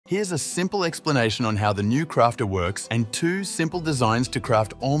Here's a simple explanation on how the new crafter works and 2 simple designs to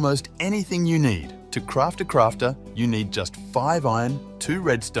craft almost anything you need. To craft a crafter, you need just 5 iron, 2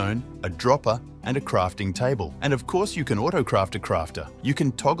 redstone, a dropper, and a crafting table. And of course you can auto-craft a crafter. You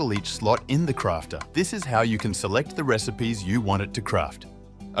can toggle each slot in the crafter. This is how you can select the recipes you want it to craft.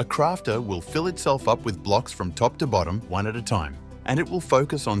 A crafter will fill itself up with blocks from top to bottom, one at a time. And it will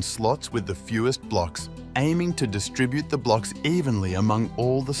focus on slots with the fewest blocks, aiming to distribute the blocks evenly among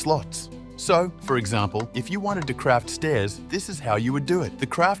all the slots. So, for example, if you wanted to craft stairs, this is how you would do it. The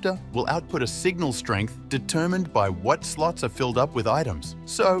crafter will output a signal strength determined by what slots are filled up with items.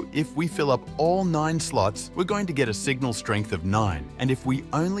 So, if we fill up all 9 slots, we're going to get a signal strength of 9. And if we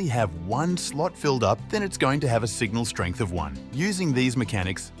only have 1 slot filled up, then it's going to have a signal strength of 1. Using these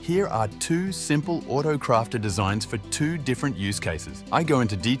mechanics, here are 2 simple auto-crafter designs for 2 different use cases. I go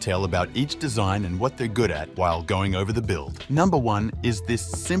into detail about each design and what they're good at while going over the build. Number 1 is this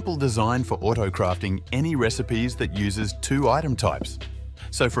simple design for auto-crafting any recipes that uses 2 item types.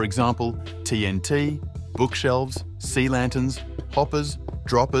 So for example, TNT, bookshelves, sea lanterns, hoppers,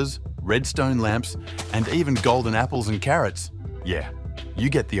 droppers, redstone lamps, and even golden apples and carrots. Yeah, you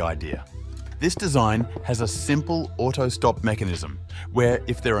get the idea. This design has a simple auto-stop mechanism, where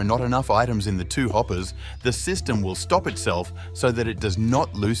if there are not enough items in the 2 hoppers, the system will stop itself so that it does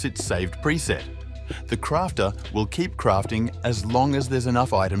not lose its saved preset. The crafter will keep crafting as long as there's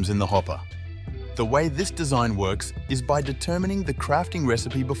enough items in the hopper. The way this design works is by determining the crafting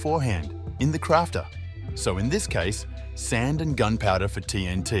recipe beforehand, in the crafter. So in this case, sand and gunpowder for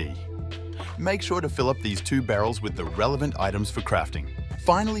TNT. Make sure to fill up these 2 barrels with the relevant items for crafting.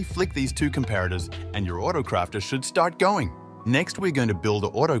 Finally, flick these 2 comparators and your auto-crafter should start going. Next, we're going to build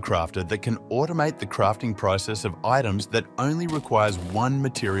an auto-crafter that can automate the crafting process of items that only requires 1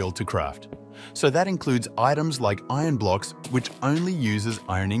 material to craft. So that includes items like iron blocks, which only uses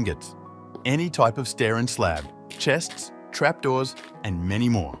iron ingots, any type of stair and slab, chests, trapdoors, and many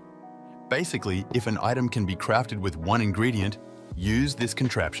more. Basically, if an item can be crafted with 1 ingredient, use this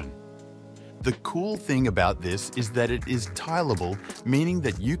contraption. The cool thing about this is that it is tileable, meaning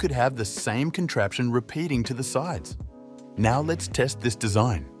that you could have the same contraption repeating to the sides. Now let's test this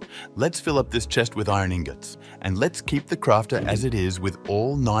design. Let's fill up this chest with iron ingots, and let's keep the crafter as it is with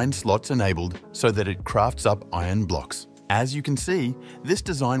all 9 slots enabled so that it crafts up iron blocks. As you can see, this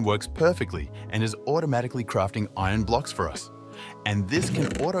design works perfectly and is automatically crafting iron blocks for us. And this can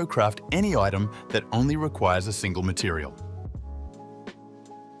auto-craft any item that only requires a single material.